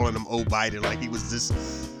kept calling him Biden. Like he was this,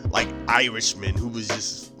 like, Irishman who was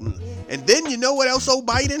just. And then you know what else,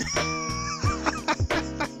 Biden?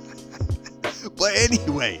 But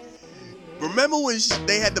anyway, remember when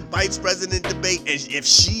they had the vice president debate, and if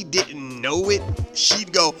she didn't know it,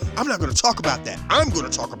 she'd go, I'm not going to talk about that. I'm going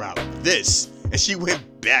to talk about this. And she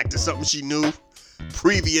went back to something she knew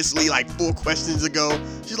previously, like 4 questions ago.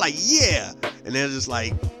 She's like, yeah. And they're just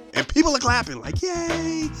like, and people are clapping like,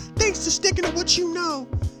 yay, thanks to sticking to what you know.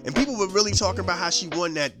 And people were really talking about how she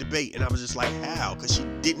won that debate. And I was just like, how? Because she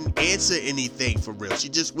didn't answer anything for real. She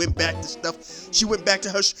just went back to stuff. She went back to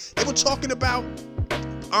her. They were talking about,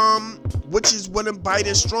 which is one of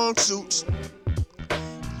Biden's strong suits,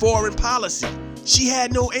 foreign policy. She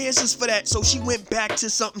had no answers for that. So she went back to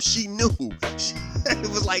something she knew. It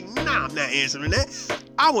was like, nah, I'm not answering that.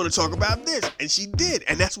 I want to talk about this. And she did.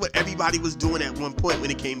 And that's what everybody was doing at one point when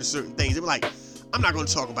it came to certain things. They were like, I'm not going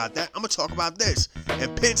to talk about that. I'm going to talk about this.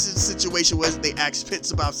 And Pence's situation was they asked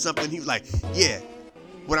Pence about something. He was like, yeah,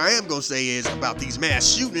 what I am going to say is about these mass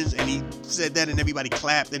shootings. And he said that and everybody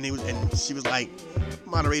clapped. And she was like,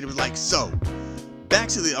 moderator was like, so back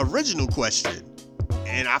to the original question.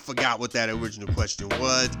 And I forgot what that original question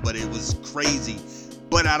was, but it was crazy.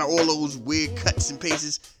 But out of all those weird cuts and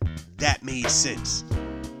pastes, that made sense.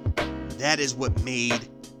 That is what made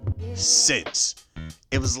sense.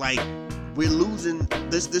 It was like, we're losing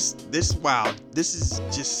this. Wow, this is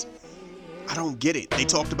just, I don't get it. They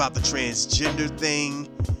talked about the transgender thing,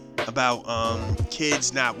 about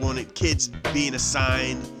kids being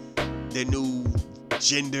assigned their new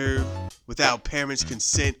gender without parents'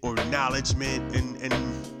 consent or acknowledgement, and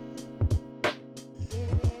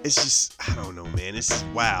it's just, I don't know, man. This is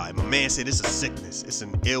wild. And my man said it's a sickness. It's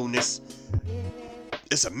an illness.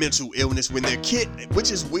 It's a mental illness when they're kid, which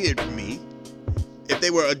is weird for me. If they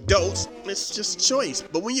were adults, it's just choice.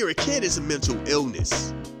 But when you're a kid, it's a mental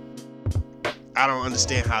illness. I don't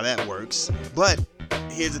understand how that works. But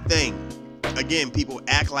here's the thing. Again, people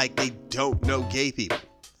act like they don't know gay people.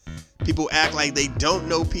 People act like they don't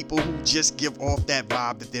know people who just give off that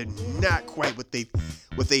vibe that they're not quite what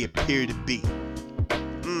they appear to be.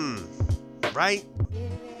 Right?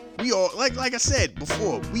 We all, like I said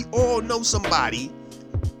before, we all know somebody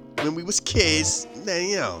when we was kids that,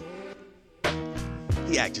 you know,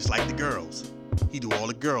 he act just like the girls. He do all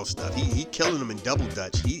the girl stuff. He killing them in double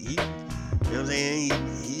dutch. He you know what I'm saying?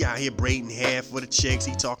 He out here braiding hair for the chicks.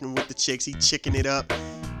 He talking with the chicks. He chicking it up.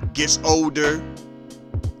 Gets older.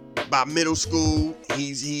 By middle school,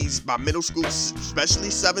 he's by middle school, especially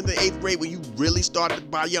 7th and 8th grade, when you really start to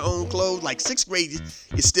buy your own clothes. Like 6th grade,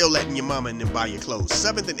 you're still letting your mama and them buy your clothes.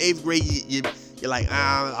 7th and 8th grade, you're like,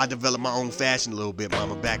 I developed my own fashion a little bit,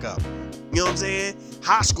 mama, back up. You know what I'm saying?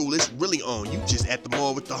 High school, it's really on. You just at the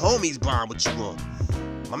mall with the homies buying what you want.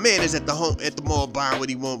 My man is at the mall buying what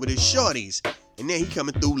he want with his shorties. And then he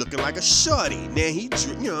coming through looking like a shorty. And then you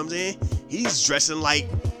know what I'm saying? He's dressing like,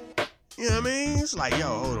 you know what I mean? It's like, yo,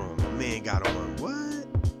 hold on. My man got on what?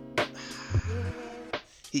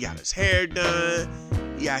 He got his hair done.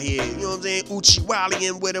 He out here, you know what I'm saying?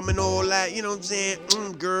 Uchi-wallying with him and all that. You know what I'm saying?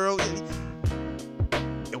 Girl.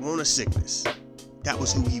 It wasn't a sickness. That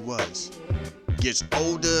was who he was. Gets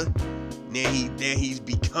older. Now he's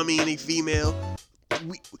becoming a female.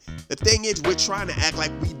 the thing is, we're trying to act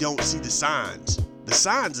like we don't see the signs. The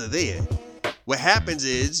signs are there. What happens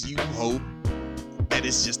is you hope that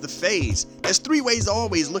it's just a phase. There's 3 ways to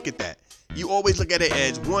always look at that. You always look at it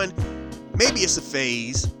as 1, maybe it's a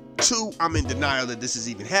phase. 2, I'm in denial that this is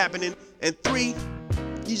even happening. And 3,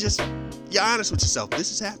 you're honest with yourself.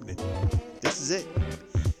 This is happening. This is it.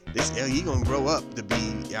 He gonna grow up to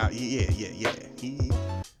be, yeah.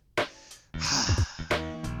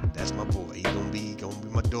 That's my boy. He gonna be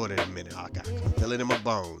my daughter in a minute. I can feel it in my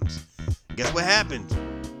bones. And guess what happens?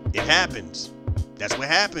 It happens. That's what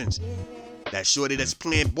happens. That shorty that's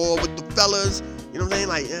playing ball with the fellas, you know what I'm saying?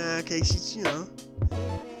 Like, okay, she's,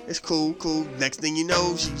 it's cool. Next thing you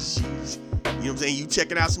know, she's, you know what I'm saying? You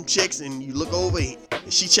checking out some chicks and you look over and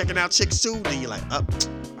she checking out chicks too. Then you're like,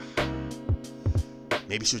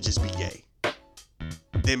 maybe she'll just be gay.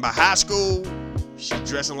 Then by high school, she's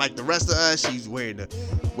dressing like the rest of us. She's wearing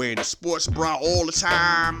the sports bra all the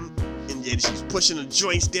time. And she's pushing the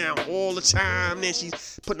joints down all the time. Then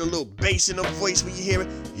she's putting a little bass in her voice when you hear it.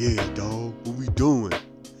 Yeah, dog, what we doing?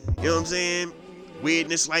 You know what I'm saying?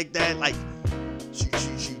 Weirdness like that. Like,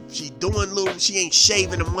 she doing she ain't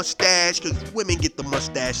shaving a mustache, because women get the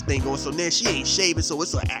mustache thing going. So now she ain't shaving, so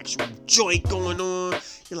it's an actual joint going on.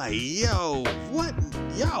 You're like, yo, what?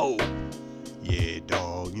 Yo. Yeah,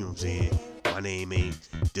 dog, you know what I'm saying? My name ain't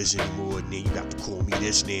this anymore, and then you got to call me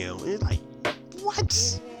this now. And it's like,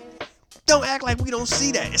 what? Don't act like we don't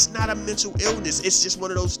see that. It's not a mental illness. It's just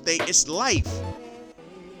one of those things. It's life.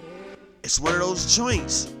 It's one of those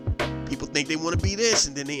joints. People think they want to be this,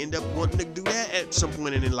 and then they end up wanting to do that at some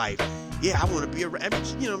point in their life. Yeah, I want to be you know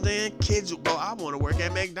what I'm saying? Kids go, I want to work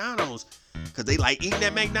at McDonald's, because they like eating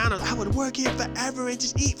at McDonald's. I would work here forever and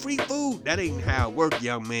just eat free food. That ain't how it works,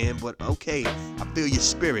 young man, but okay, I feel your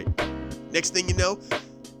spirit. Next thing you know,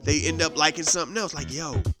 they end up liking something else. Like,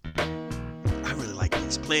 yo, I really like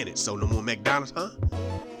these planets, so no more McDonald's, huh?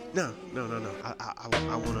 No.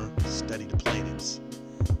 I want to study the planets.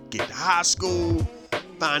 Get to high school,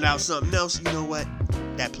 find out something else. You know what?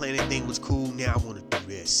 That planet thing was cool. Now I want to do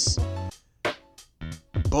this.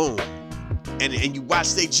 Boom. And you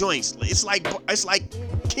watch their joints. It's like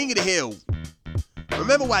King of the Hill.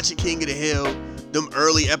 Remember watching King of the Hill? Them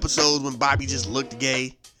early episodes when Bobby just looked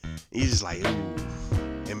gay. And you're just like, ooh.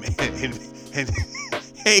 And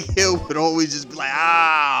Hank Hill would always just be like,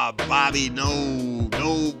 Bobby, no,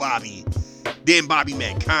 Bobby. Then Bobby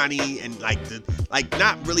met Connie, and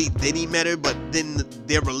not really then he met her, but then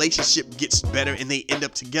their relationship gets better and they end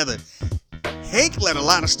up together. Hank let a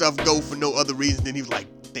lot of stuff go for no other reason than he was like,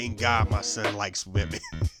 thank God my son likes women.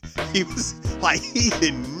 He was like, he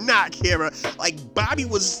did not care. Like, Bobby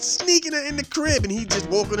was sneaking her in the crib and he just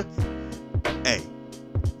walking her. Hey,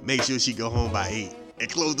 make sure she go home by 8 and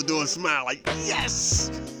close the door and smile like,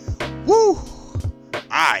 yes. Woo.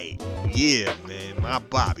 Alright, yeah, man, my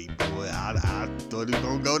Bobby, boy, I thought it was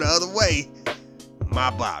gonna go the other way. My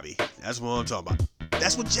Bobby, that's what I'm talking about.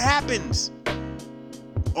 That's what happens.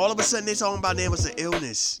 All of a sudden, they're talking about there was an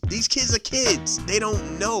illness. These kids are kids. They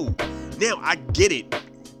don't know. Now, I get it.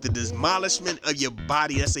 The demolishment of your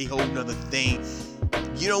body, that's a whole nother thing.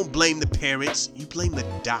 You don't blame the parents. You blame the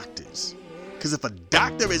doctors. Because if a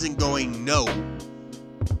doctor isn't going, no.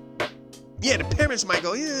 Yeah, the parents might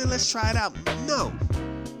go, yeah, let's try it out. No.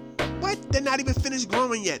 What? They're not even finished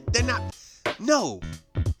growing yet. They're not. No.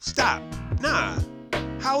 Stop. Nah.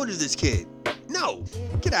 How old is this kid? No.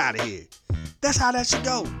 Get out of here. That's how that should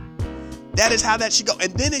go. That is how that should go.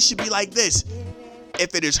 And then it should be like this.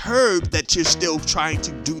 If it is heard that you're still trying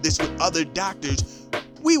to do this with other doctors,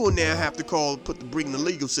 we will now have to bring the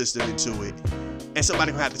legal system into it. And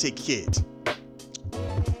somebody will have to take your kids.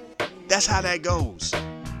 That's how that goes.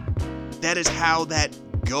 That is how that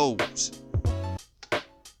goes.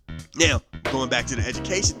 Now, going back to the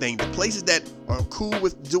education thing, the places that are cool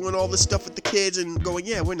with doing all this stuff with the kids and going,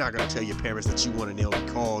 yeah, we're not going to tell your parents that you want to now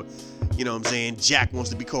be called, you know what I'm saying, Jack wants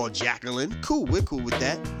to be called Jacqueline. Cool, we're cool with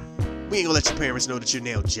that. We ain't going to let your parents know that you're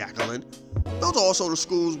now Jacqueline. Those are also the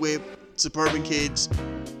schools where suburban kids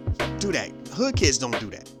do that. Hood kids don't do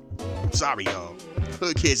that. Sorry, y'all.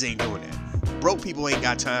 Hood kids ain't doing that. Broke people ain't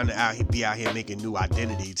got time to be out here making new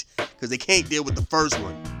identities because they can't deal with the first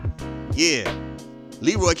one. Yeah.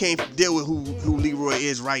 Leroy can't deal with who Leroy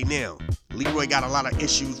is right now. Leroy got a lot of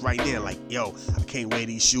issues right now. Like, yo, I can't wear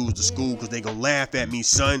these shoes to school because they gonna laugh at me,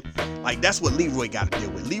 son. Like, that's what Leroy got to deal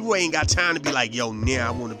with. Leroy ain't got time to be like, yo, now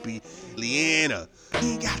I want to be Leanna.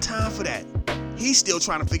 He ain't got time for that. He's still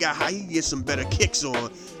trying to figure out how he can get some better kicks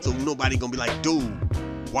on so nobody gonna be like, dude,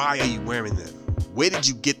 why are you wearing them? Where did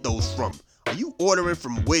you get those from? Are you ordering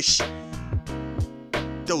from Wish?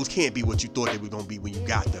 Those can't be what you thought they were gonna be when you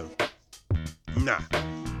got them. Nah.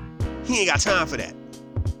 He ain't got time for that.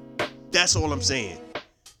 That's all I'm saying.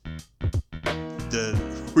 The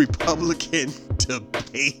Republican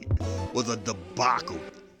debate was a debacle.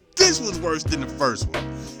 This was worse than the first one.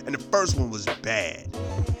 And the first one was bad.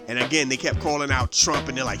 And again, they kept calling out Trump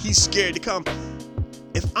and they're like, he's scared to come.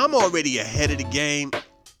 If I'm already ahead of the game,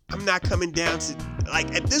 I'm not coming down to,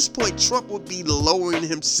 like, at this point, Trump would be lowering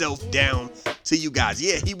himself down to you guys.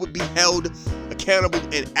 Yeah, he would be held accountable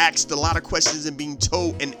and asked a lot of questions and being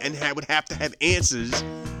told and would have to have answers.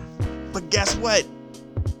 But guess what?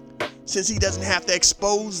 Since he doesn't have to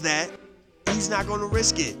expose that, he's not going to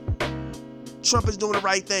risk it. Trump is doing the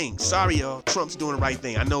right thing. Sorry, y'all. Trump's doing the right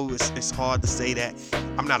thing. I know it's hard to say that.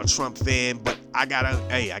 I'm not a Trump fan, but I gotta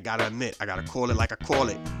admit, I gotta call it like I call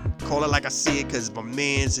it. Call it like I see it, because my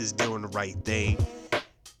man's is doing the right thing.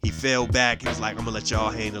 He fell back. He was like, I'm gonna let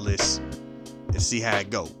y'all handle this and see how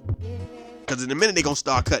it go. Because in a minute, they're gonna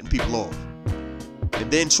start cutting people off.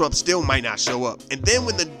 And then Trump still might not show up. And then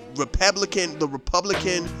when the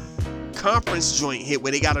Republican conference joint hit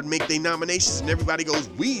where they got to make their nominations and everybody goes,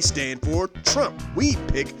 we stand for Trump. We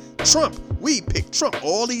pick Trump. We pick Trump.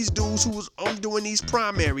 All these dudes who was doing these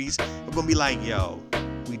primaries are going to be like, yo,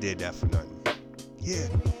 we did that for nothing. Yeah.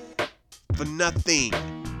 For nothing.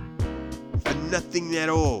 For nothing at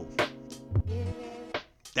all.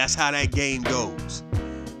 That's how that game goes.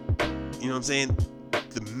 You know what I'm saying?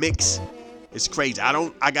 The mix is crazy.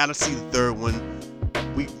 I got to see the third one.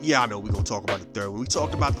 I know we're going to talk about the third one. We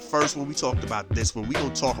talked about the first one. We talked about this one. We're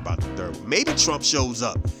going to talk about the third one. Maybe Trump shows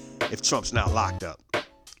up if Trump's not locked up.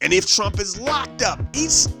 And if Trump is locked up, he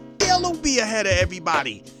still will be ahead of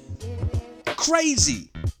everybody.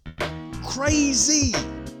 Crazy. Crazy.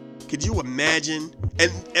 Could you imagine?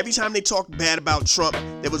 And every time they talked bad about Trump,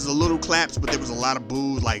 there was a little claps, but there was a lot of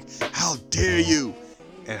boos like, how dare you?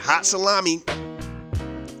 And Hot Salami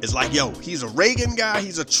is like, yo, he's a Reagan guy,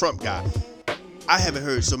 he's a Trump guy. I haven't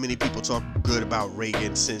heard so many people talk good about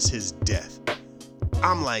Reagan since his death.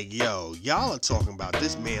 I'm like, yo, y'all are talking about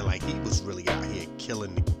this man like he was really out here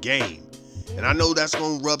killing the game. And I know that's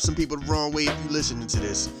going to rub some people the wrong way if you listening to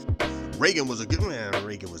this. Reagan was a good man.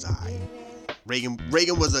 Reagan was all right. Reagan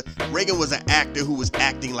was an actor who was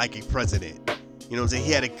acting like a president. You know what I'm saying?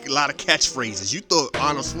 He had a lot of catchphrases. You thought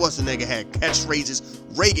Arnold Schwarzenegger had catchphrases.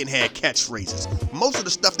 Reagan had catchphrases. Most of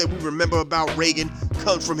the stuff that we remember about Reagan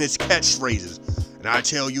comes from his catchphrases. And I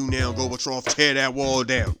tell you now, Gorbachev, tear that wall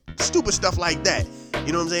down. Stupid stuff like that.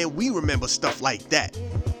 You know what I'm saying? We remember stuff like that.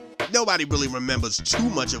 Nobody really remembers too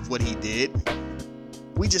much of what he did.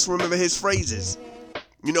 We just remember his phrases.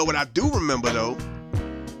 You know what I do remember, though?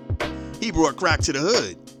 He brought crack to the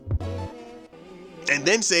hood. And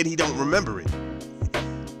then said he don't remember it.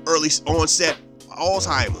 Early onset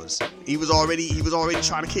Alzheimer's. He was already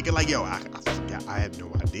trying to kick it like, yo, I forgot. I had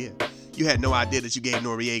no idea. You had no idea that you gave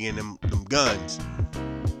Noriega them guns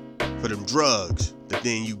for them drugs that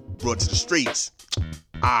then you brought to the streets.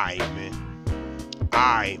 Alright,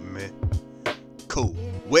 man. Cool.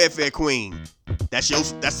 Welfare Queen. That's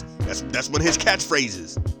one of his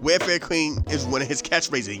catchphrases. Welfare Queen is one of his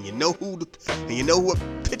catchphrases. And you know what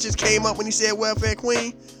pictures came up when he said Welfare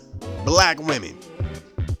Queen? Black women.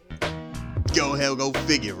 Go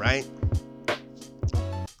figure, right?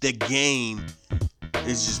 The game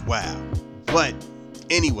is just wild. But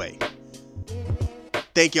anyway,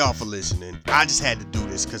 thank y'all for listening. I just had to do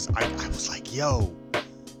this because I was like, yo,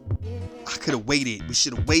 I could have waited. We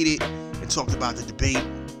should have waited and talked about the debate.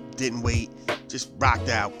 Didn't wait. Just rocked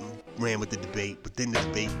out and ran with the debate. But then the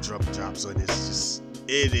debate drops on this.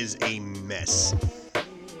 It is a mess.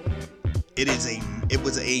 It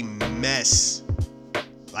was a mess.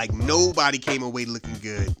 Like, nobody came away looking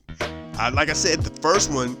good. Like I said, the first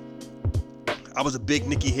one, I was a big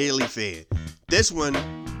Nikki Haley fan. This one,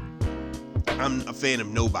 I'm a fan of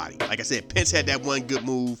nobody. Like I said, Pence had that one good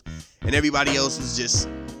move, and everybody else was just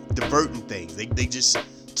diverting things. They just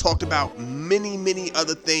talked about many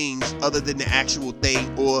other things other than the actual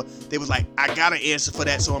thing, or they was like, I got an answer for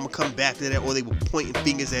that, so I'm gonna come back to that, or they were pointing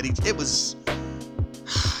fingers at each. It was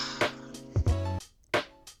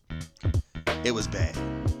bad.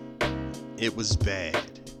 It was bad.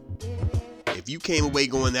 If you came away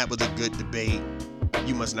going that was a good debate,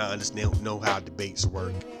 you must not know how debates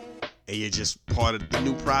work. And you're just part of the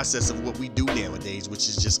new process of what we do nowadays, which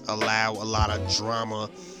is just allow a lot of drama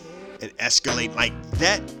and escalate like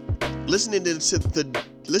that. Listening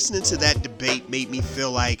to that debate made me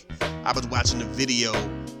feel like I was watching a video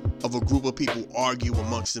of a group of people argue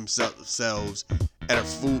amongst themselves at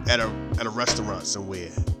a restaurant somewhere.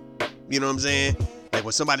 You know what I'm saying? Like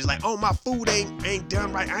when somebody's like, "Oh, my food ain't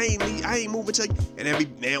done right. I ain't moving till,"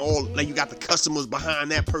 and all like you got the customers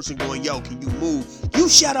behind that person going, "Yo, can you move? You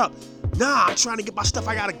shut up. Nah, I'm trying to get my stuff.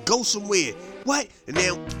 I gotta go somewhere." What? And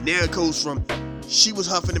now it goes from she was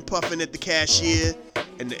huffing and puffing at the cashier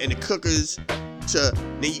and the cookers to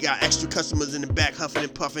then you got extra customers in the back huffing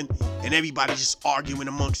and puffing and everybody just arguing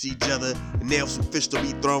amongst each other and now some fists will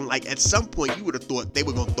be thrown. Like at some point you would have thought they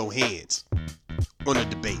were gonna throw hands on the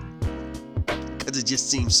debate because it just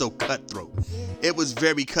seemed so cutthroat. It was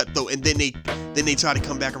very cutthroat, and then they try to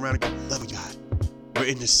come back around and go, "Love you, God, we're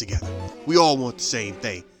in this together. We all want the same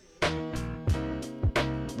thing."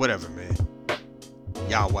 Whatever, man.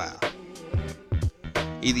 Y'all wild.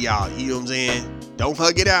 Either y'all, you know what I'm saying? Don't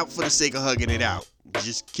hug it out for the sake of hugging it out.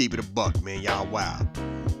 Just keep it a buck, man. Y'all wild.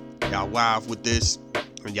 Y'all wild with this,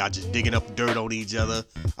 and y'all just digging up dirt on each other.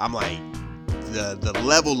 I'm like, the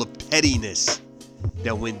level of pettiness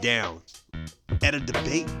that went down at a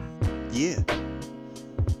debate. Yeah.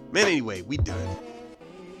 Man, anyway, we done.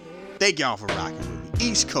 Thank y'all for rocking with me.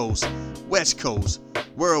 East Coast, West Coast,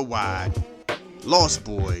 worldwide. Lost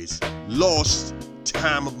Boys. Lost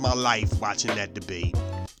time of my life watching that debate.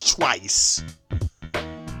 Twice.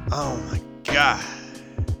 Oh my God.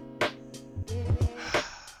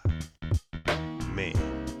 Man.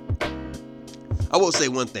 I will say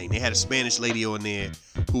one thing. They had a Spanish lady on there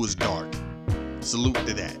who was dark. Salute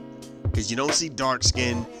to that. Because you don't see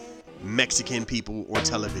dark-skinned Mexican people on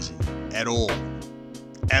television at all.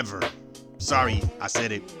 Ever. Sorry, I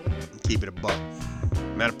said it. Keep it a buck.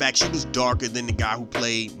 Matter of fact, she was darker than the guy who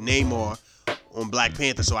played Namor on Black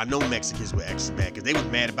Panther, so I know Mexicans were extra bad because they was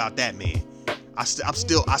mad about that, man. I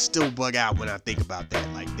still bug out when I think about that.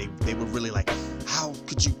 Like they were really like, how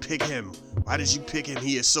could you pick him? Why did you pick him?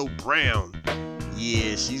 He is so brown.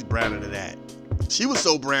 Yeah, she's browner than that. She was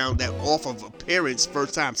so brown that off of appearance,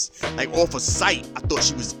 first time, like off of sight, I thought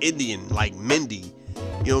she was Indian, like Mindy.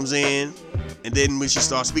 You know what I'm saying? And then when she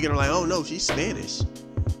started speaking, I'm like, oh no, she's Spanish.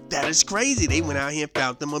 That is crazy. They went out here and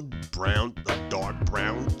found them a dark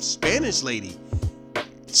brown Spanish lady.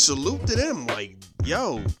 Salute to them. Like,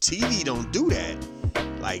 yo, TV don't do that.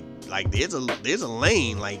 Like there's a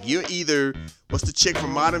lane. Like you're either what's the chick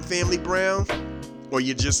from Modern Family Brown, or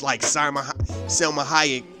you're just like Selma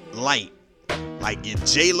Hayek light. Like you're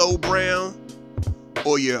J-Lo Brown,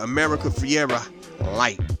 or you're America Ferrera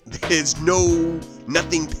light. There's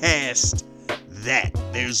nothing past that.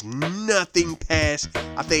 There's nothing past,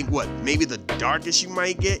 I think maybe the darkest you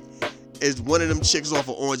might get is one of them chicks off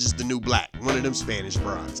of Orange is the New Black. One of them Spanish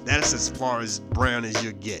bras. That's as far as brown as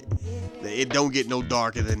you get. It don't get no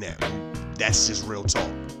darker than that. That's just real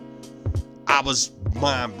talk. I was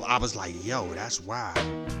like, yo, that's wild.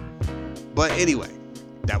 But anyway,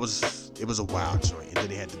 it was a wild joint. And then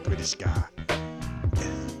they had the British guy.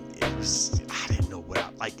 And I didn't know what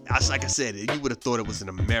like I said, you would have thought it was an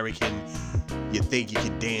American, you think you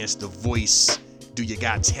can dance, The Voice, do you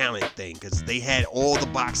got talent thing, because they had all the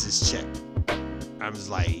boxes checked. I was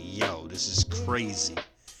like, yo, this is crazy.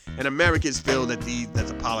 And Americans feel that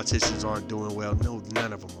the politicians aren't doing well. No,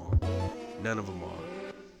 none of them are. None of them are.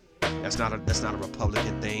 That's not a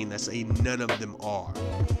Republican thing. None of them are.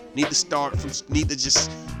 Need to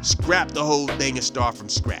just scrap the whole thing and start from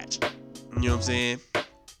scratch. You know what I'm saying?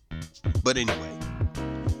 But anyway,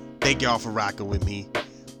 thank y'all for rocking with me.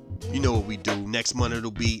 You know what we do. Next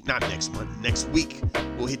week,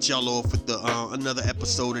 we'll hit y'all off with another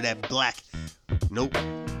episode of that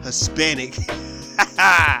Hispanic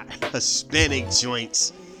Hispanic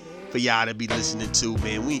joints for y'all to be listening to,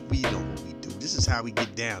 man. We know what we do. This is how we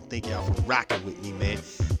get down. Thank y'all for rocking with me, man.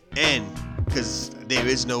 And because there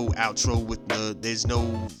is no outro there's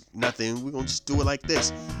no nothing, we're gonna just do it like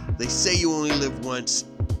this. They say you only live once.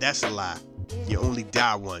 That's a lie. You only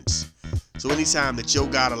die once. So anytime that your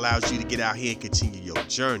God allows you to get out here and continue your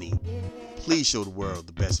journey, please show the world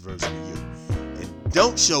the best version of you. And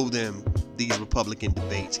don't show them these Republican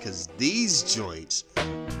debates, because these joints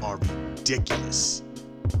are ridiculous.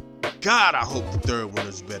 God, I hope the third one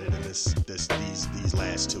is better than these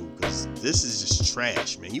last two, because this is just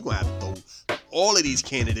trash, man. You're going to have to throw all of these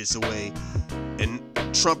candidates away. And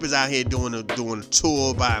Trump is out here doing a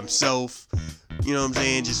tour by himself. You know what I'm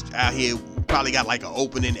saying? Just out here, probably got like an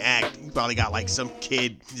opening act. He probably got like some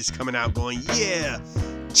kid just coming out going, yeah,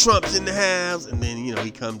 Trump's in the house. And then, he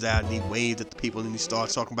comes out and he waves at the people and he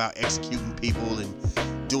starts talking about executing people and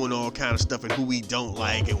doing all kind of stuff and who he don't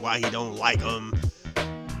like and why he don't like them.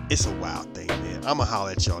 It's a wild thing, man. I'm going to holler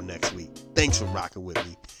at y'all next week. Thanks for rocking with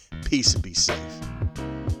me. Peace and be safe.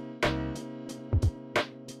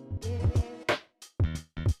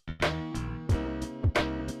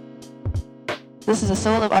 This is a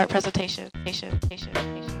Soul of Art presentation.